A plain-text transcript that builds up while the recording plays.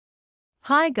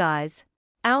Hi guys,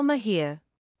 Alma here.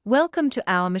 Welcome to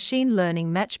our machine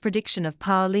learning match prediction of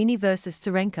Paolini versus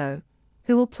Tsurenko,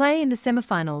 who will play in the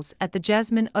semifinals at the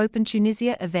Jasmin Open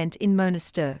Tunisia event in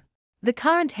Monastir. The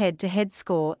current head-to-head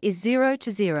score is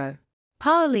 0-0.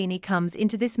 Paolini comes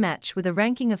into this match with a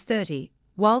ranking of 30,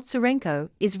 while Tsurenko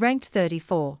is ranked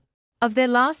 34. Of their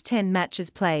last 10 matches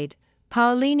played,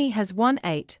 Paolini has won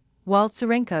 8, while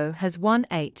Tsurenko has won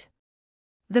 8.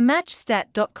 The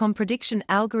Matchstat.com prediction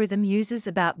algorithm uses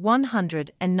about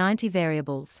 190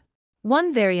 variables.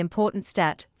 One very important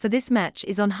stat for this match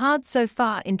is on hard so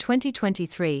far in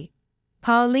 2023.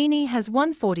 Paolini has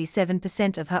won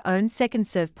 47% of her own second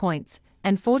serve points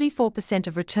and 44%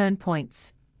 of return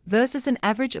points, versus an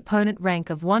average opponent rank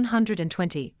of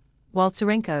 120, while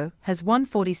Tsurenko has won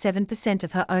 47%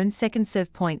 of her own second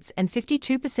serve points and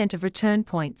 52% of return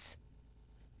points,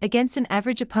 against an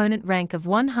average opponent rank of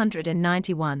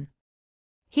 191.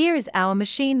 Here is our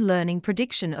machine learning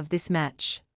prediction of this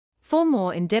match. For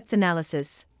more in-depth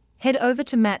analysis, head over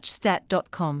to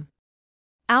Matchstat.com.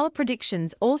 Our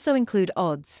predictions also include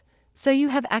odds, so you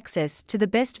have access to the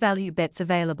best value bets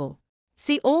available.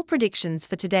 See all predictions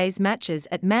for today's matches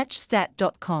at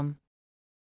Matchstat.com.